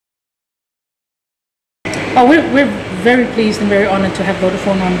Oh, we're very pleased and very honored to have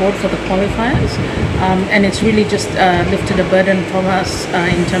Vodafone on board for the qualifiers, and it's really just lifted a burden from us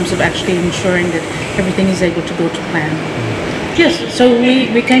in terms of actually ensuring that everything is able to go to plan. Yes, so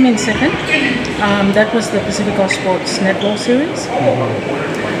we came in second. That was the Pacific Coast Sports Netball Series,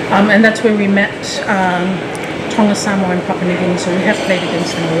 and that's where we met Tonga, Samoa, and Papua New Guinea. So we have played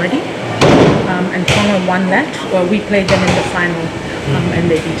against them already, and Tonga won that. Well, we played them in the final,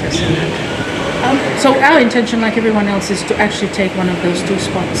 and they beat us in that. So our intention, like everyone else, is to actually take one of those two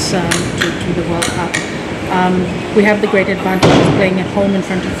spots to the World Cup. We have the great advantage of playing at home in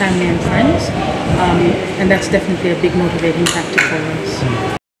front of family and friends, and that's definitely a big motivating factor for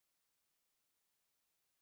us.